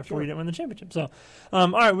race, and therefore he didn't win the championship. So,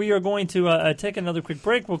 all right, we are going to take another quick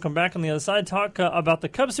break. We'll come back on the other side, talk about the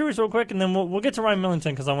Cup Series real quick, and then we'll get to Ryan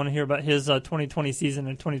Millington, because I want to hear about his 2020 season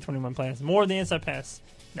and 2021 plans. More of the Inside Pass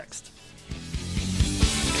next.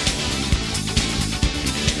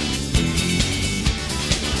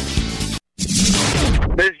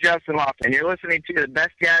 This is Justin Lofton, and you're listening to the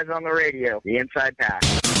best guys on the radio, the Inside Pass.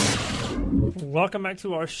 Welcome back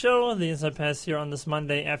to our show, the Inside Pass, here on this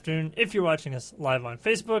Monday afternoon. If you're watching us live on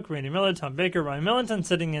Facebook, Randy Miller, Tom Baker, Ryan Millington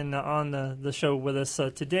sitting in on the show with us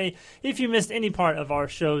today. If you missed any part of our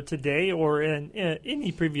show today or in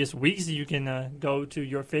any previous weeks, you can go to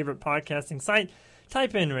your favorite podcasting site,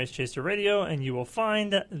 type in Race Chaser Radio, and you will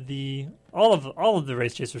find all of the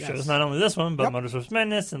Race Chaser shows. Not only this one, but Motorsports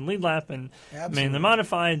Madness and Lead Lap and Man the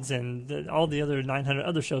Modifieds and all the other 900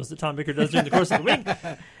 other shows that Tom Baker does during the course of the week.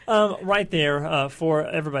 Right there for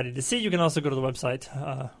everybody to see. You can also go to the website.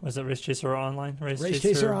 Was it Race Chaser Online?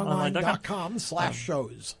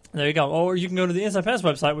 RaceChaserOnline.com/shows. There you go. Or you can go to the Inside Pass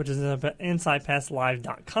website, which is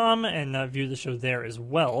InsidePassLive.com, and view the show there as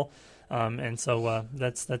well. And so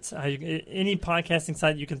that's how any podcasting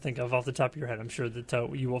site you can think of off the top of your head. I'm sure that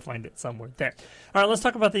you will find it somewhere there. All right, let's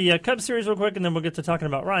talk about the Cup Series real quick, and then we'll get to talking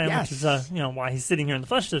about Ryan, which is why he's sitting here in the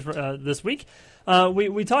flesh this week.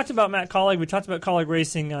 We talked about Matt Colleague. We talked about Colleague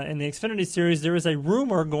Racing in the Xfinity Series. There is a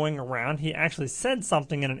rumor going around. He actually said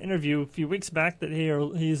something in an interview a few weeks back that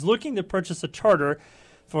he's looking to purchase a charter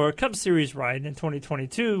for a Cup Series ride in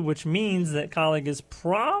 2022, which means that Colleague is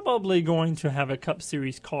probably going to have a Cup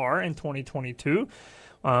Series car in 2022.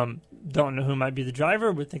 Don't know who might be the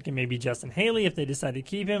driver. We're thinking maybe Justin Haley if they decide to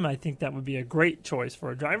keep him. I think that would be a great choice for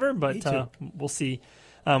a driver, but we'll see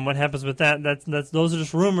what happens with that. Those are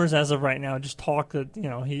just rumors as of right now. Just talk that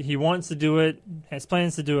he wants to do it, has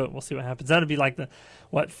plans to do it. We'll see what happens. That'll be like the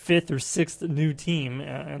 5th or 6th new team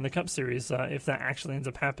in the Cup Series if that actually ends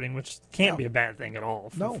up happening, which can't be a bad thing at all,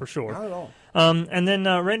 for sure. Not at all. And then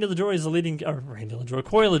Randy LaJoie is the leading. Corey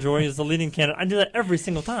LaJoie is the leading candidate. I do that every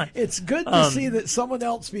single time. It's good to see that someone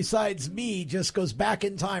else besides me just goes back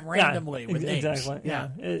in time randomly with names. Exactly. Yeah.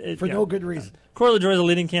 For no good reason. Corey LaJoie is the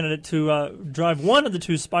leading candidate to drive one of the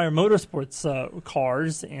two Spire Motorsports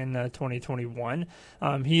cars in 2021.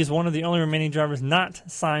 He is one of the only remaining drivers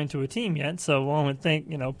not signed to a team yet. So one would think,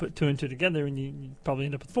 put 2 and 2 together, and you probably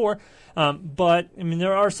end up with 4. But I mean,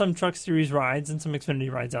 there are some Truck Series rides and some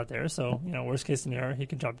Xfinity rides out there. So worst case scenario, he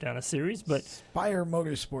could drop down a series. But Spire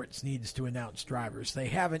Motorsports needs to announce drivers. They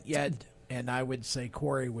haven't yet, and I would say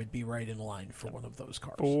Corey would be right in line for one of those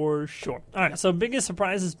cars. For sure. All right, so biggest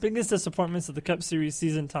surprises, biggest disappointments of the Cup Series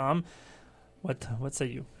season, Tom. What say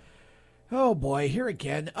you? Oh boy, here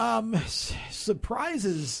again.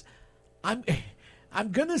 Surprises.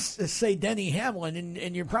 I'm gonna say Denny Hamlin,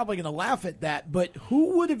 and you're probably gonna laugh at that. But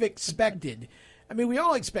who would have expected? I mean, we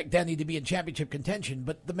all expect Denny to be in championship contention,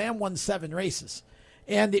 but the man won 7 races,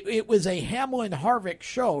 and it was a Hamlin-Harvick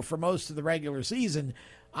show for most of the regular season.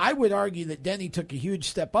 I would argue that Denny took a huge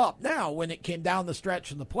step up. Now, when it came down the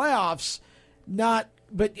stretch in the playoffs, not.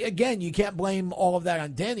 But again, you can't blame all of that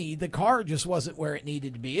on Denny. The car just wasn't where it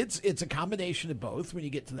needed to be. It's a combination of both when you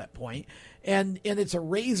get to that point, and it's a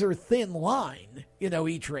razor thin line,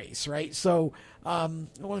 each race, right? So I don't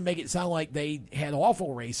want to make it sound like they had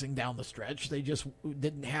awful racing down the stretch. They just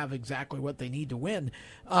didn't have exactly what they need to win.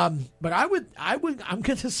 But I'm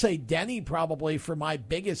going to say Denny probably for my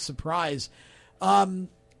biggest surprise.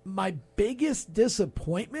 My biggest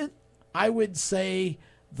disappointment, I would say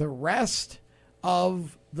the rest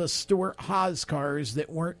of the Stewart Haas cars that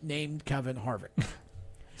weren't named Kevin Harvick.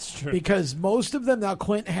 It's true. Because most of them, now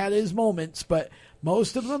Clint had his moments, but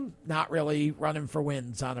most of them not really running for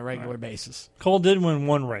wins on a regular basis. Cole did win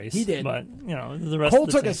 1 race. He did. But, the rest Cole of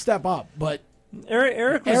the took team. a step up, but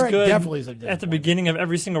Eric was good definitely is a at the beginning of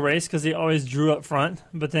every single race because he always drew up front,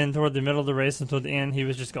 but then toward the middle of the race and toward the end, he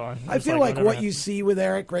was just gone. I feel like whatever what happened. you see with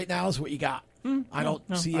Eric right now is what you got. I don't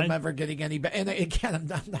see him I- ever getting any better. And again, I'm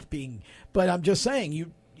not being, but I'm just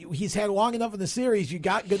saying he's had long enough in the series. You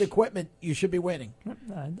got good equipment. You should be winning.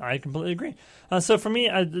 I completely agree. So for me,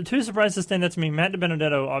 the 2 surprises stand out to me. Matt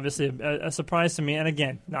DiBenedetto, obviously a surprise to me, and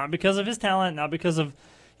again, not because of his talent, not because of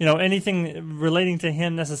anything relating to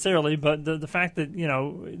him necessarily, but the fact that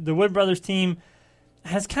the Wood Brothers team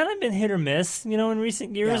has kind of been hit or miss, in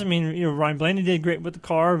recent years. Yeah. I mean, Ryan Blaney did great with the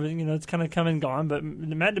car, but it's kind of come and gone. But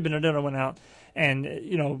Matt DiBenedetto went out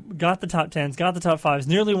and got the top 10s, got the top 5s,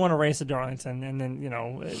 nearly won a race at Darlington, and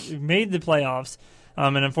then made the playoffs.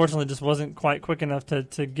 And unfortunately, just wasn't quite quick enough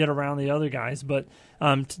to get around the other guys. But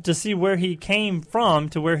to see where he came from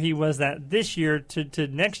to where he was at this year to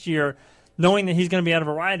next year, knowing that he's going to be out of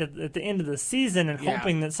a ride at the end of the season and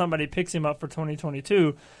hoping that somebody picks him up for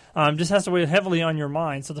 2022, just has to weigh heavily on your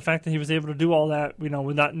mind. So the fact that he was able to do all that,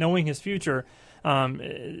 without knowing his future,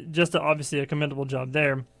 just obviously a commendable job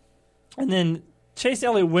there. And then Chase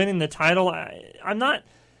Elliott winning the title, I'm not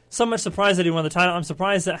so much surprised that he won the title. I'm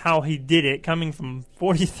surprised at how he did it, coming from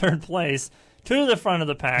 43rd place to the front of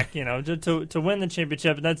the pack, to win the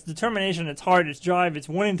championship. And that's determination. It's heart. It's drive. It's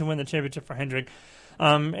wanting to win the championship for Hendrick.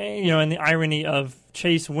 And the irony of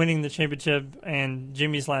Chase winning the championship and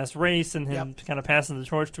Jimmy's last race and him kind of passing the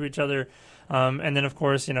torch to each other. And then, of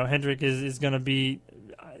course, Hendrick is going to be,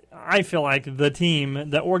 I feel like, the team,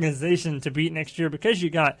 the organization to beat next year because you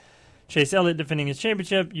got Chase Elliott defending his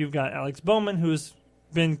championship. You've got Alex Bowman, who's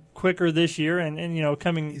been quicker this year and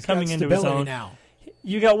coming into his own. Now.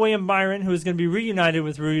 You got William Byron, who is going to be reunited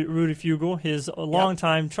with Rudy Fugle, his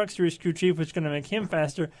longtime Truck Series crew chief, which is going to make him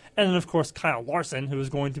faster. And then, of course, Kyle Larson, who is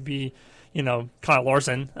going to be, Kyle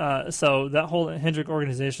Larson. So that whole Hendrick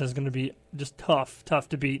organization is going to be just tough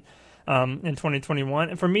to beat in 2021.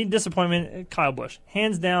 And for me, disappointment, Kyle Busch.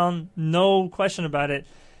 Hands down, no question about it.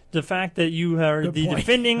 The fact that you are the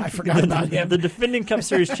defending Cup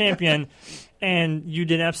Series champion, and you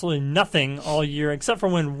did absolutely nothing all year except for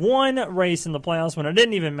win 1 race in the playoffs when it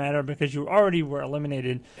didn't even matter because you already were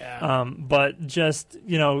eliminated. Yeah. But just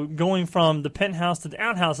going from the penthouse to the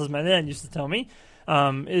outhouse, as my dad used to tell me,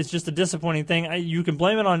 is just a disappointing thing. You can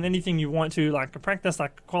blame it on anything you want to, like a practice,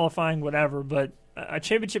 like qualifying, whatever. But a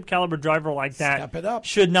championship caliber driver like that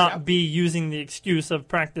should not be using the excuse of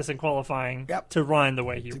practice and qualifying to run the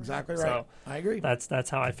way he runs. Exactly right. So I agree. That's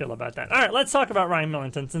how I feel about that. All right, let's talk about Ryan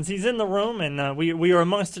Millington since he's in the room and we are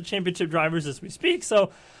amongst the championship drivers as we speak.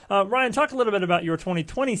 So, Ryan, talk a little bit about your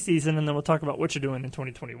 2020 season, and then we'll talk about what you're doing in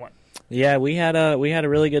 2021. Yeah, we had a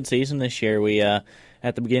really good season this year. We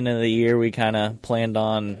at the beginning of the year, we kind of planned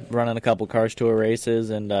on running a couple Cars Tour races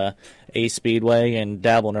and Ace Speedway and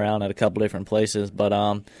dabbling around at a couple different places. But,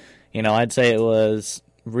 I'd say it was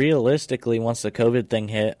realistically, once the COVID thing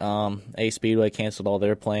hit, Ace Speedway canceled all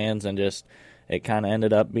their plans and just it kind of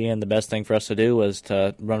ended up being the best thing for us to do was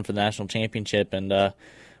to run for the national championship. And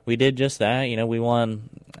we did just that.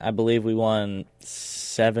 I believe we won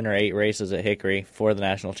 7 or 8 races at Hickory for the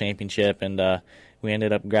national championship. And we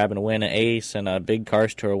ended up grabbing a win at Ace and a big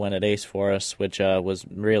Cars Tour win at Ace for us, which was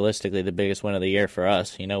realistically the biggest win of the year for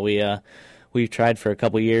us. We we've tried for a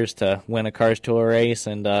couple years to win a Cars Tour race,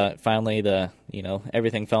 and finally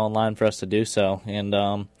everything fell in line for us to do so.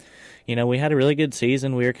 And we had a really good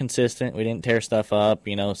season. We were consistent. We didn't tear stuff up.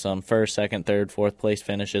 Some first, second, third, fourth place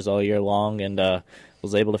finishes all year long, and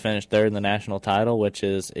was able to finish third in the national title, which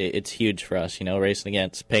it's huge for us. Racing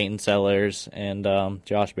against Peyton Sellers and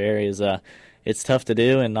Josh Berry it's tough to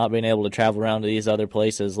do, and not being able to travel around to these other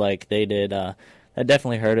places like they did. That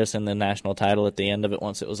definitely hurt us in the national title at the end of it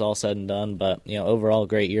once it was all said and done. But overall,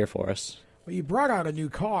 great year for us. Well, you brought out a new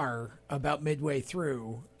car about midway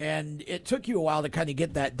through, and it took you a while to kind of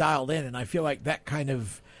get that dialed in, and I feel like that kind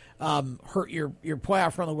of hurt your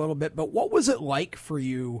playoff run a little bit. But what was it like for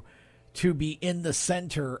you to be in the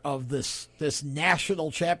center of this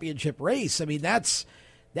national championship race? I mean, that's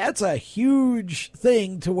a huge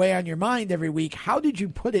thing to weigh on your mind every week. How did you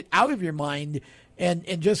put it out of your mind and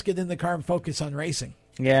just get in the car and focus on racing?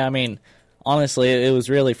 Yeah, I mean, honestly, it was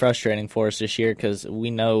really frustrating for us this year because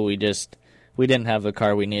we know we didn't have the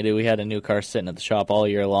car we needed. We had a new car sitting at the shop all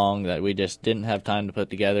year long that we just didn't have time to put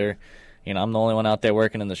together. I'm the only one out there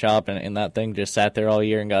working in the shop, and that thing just sat there all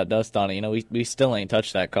year and got dust on it. We still ain't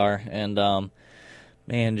touched that car. And,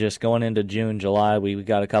 just going into June, July, we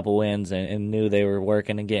got a couple wins and knew they were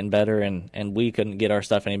working and getting better, and we couldn't get our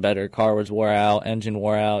stuff any better. Car was wore out, engine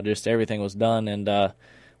wore out, just everything was done, and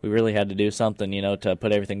we really had to do something, to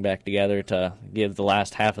put everything back together to give the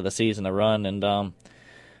last half of the season a run. And,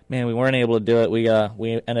 we weren't able to do it. We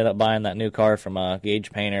ended up buying that new car from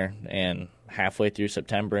Gage Painter, and halfway through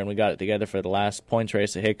September, and we got it together for the last points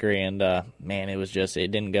race at Hickory, and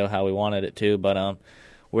it didn't go how we wanted it to, but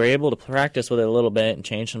we were able to practice with it a little bit and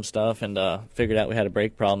change some stuff, and figured out we had a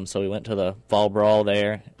brake problem, so we went to the Fall Brawl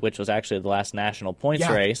there, which was actually the last national points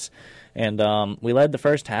race, and we led the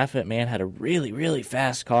first half of it. Had a really, really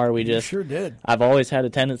fast car. We sure did. I've always had a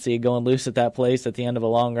tendency of going loose at that place at the end of a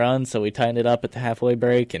long run, so we tightened it up at the halfway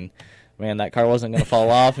break, and that car wasn't going to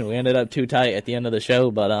fall off, and we ended up too tight at the end of the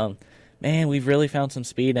show, but we've really found some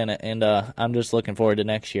speed in it, and I'm just looking forward to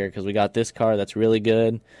next year because we got this car that's really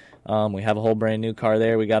good. We have a whole brand new car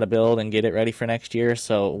there we got to build and get it ready for next year,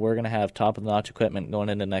 so we're going to have top-of-the-notch equipment going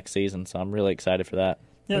into next season, so I'm really excited for that.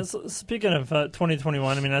 Yeah, so speaking of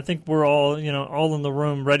 2021, I think we're all in the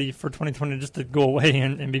room ready for 2020 just to go away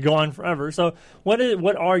and be gone forever. So what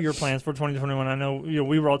are your plans for 2021? I know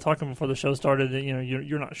we were all talking before the show started that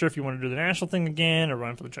you're not sure if you want to do the national thing again or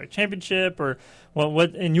run for the track championship, or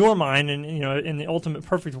what in your mind, and in the ultimate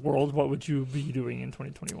perfect world, what would you be doing in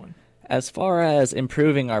 2021? As far as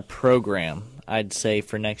improving our program, I'd say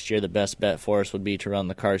for next year the best bet for us would be to run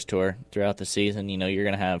the Cars Tour throughout the season. You're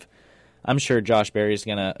going to have, I'm sure Josh Berry's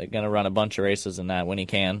gonna run a bunch of races in that when he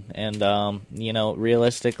can. And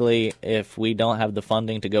realistically, if we don't have the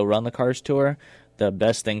funding to go run the Cars Tour, the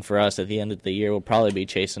best thing for us at the end of the year will probably be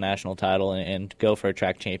chase a national title and go for a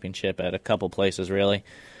track championship at a couple places, really.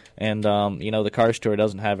 And the Cars Tour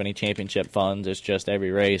doesn't have any championship funds; it's just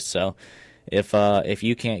every race. So if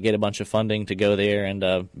you can't get a bunch of funding to go there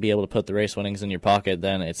and be able to put the race winnings in your pocket,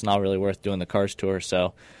 then it's not really worth doing the Cars Tour.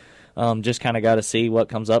 So just kind of got to see what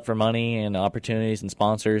comes up for money and opportunities and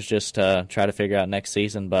sponsors, just to try to figure out next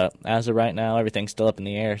season. But as of right now, everything's still up in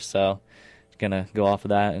the air, so going to go off of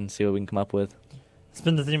that and see what we can come up with. It's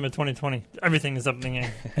been the theme of 2020. Everything is up in the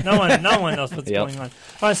air. No one knows what's going on.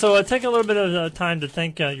 All right, so take a little bit of time to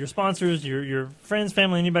thank your sponsors, your friends,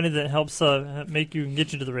 family, anybody that helps make you and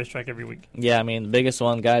get you to the racetrack every week. Yeah, the biggest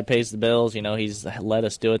one, guy pays the bills. He's let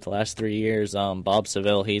us do it the last 3 years. Bob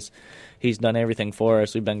Seville, he's done everything for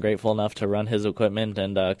us. We've been grateful enough to run his equipment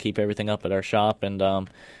and keep everything up at our shop, and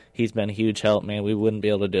he's been a huge help, man. We wouldn't be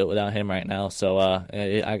able to do it without him right now, so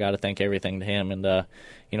I got to thank everything to him. And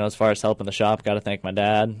as far as helping the shop, got to thank my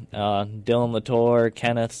dad, Dylan Latour,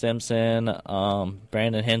 Kenneth Simpson,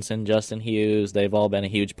 Brandon Henson, Justin Hughes. They've all been a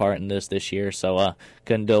huge part in this year, so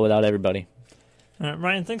couldn't do it without everybody.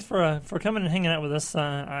 Ryan, thanks for coming and hanging out with us.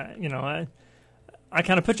 I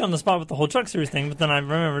kind of put you on the spot with the whole Truck Series thing, but then I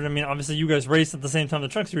remembered, obviously you guys race at the same time the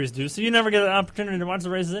Truck Series do, so you never get an opportunity to watch the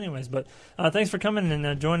races anyways. But thanks for coming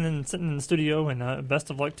and joining and sitting in the studio, and best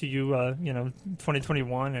of luck to you,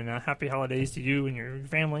 2021, and happy holidays to you and your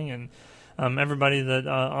family and everybody that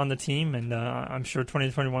on the team, and I'm sure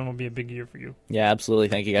 2021 will be a big year for you. Yeah, absolutely.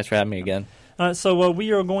 Thank you guys for having me again. So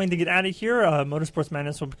we are going to get out of here. Motorsports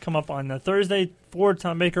Madness will come up on Thursday. For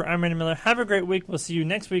Tom Baker, I'm Randy Miller. Have a great week. We'll see you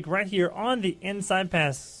next week right here on the Inside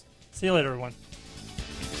Pass. See you later, everyone.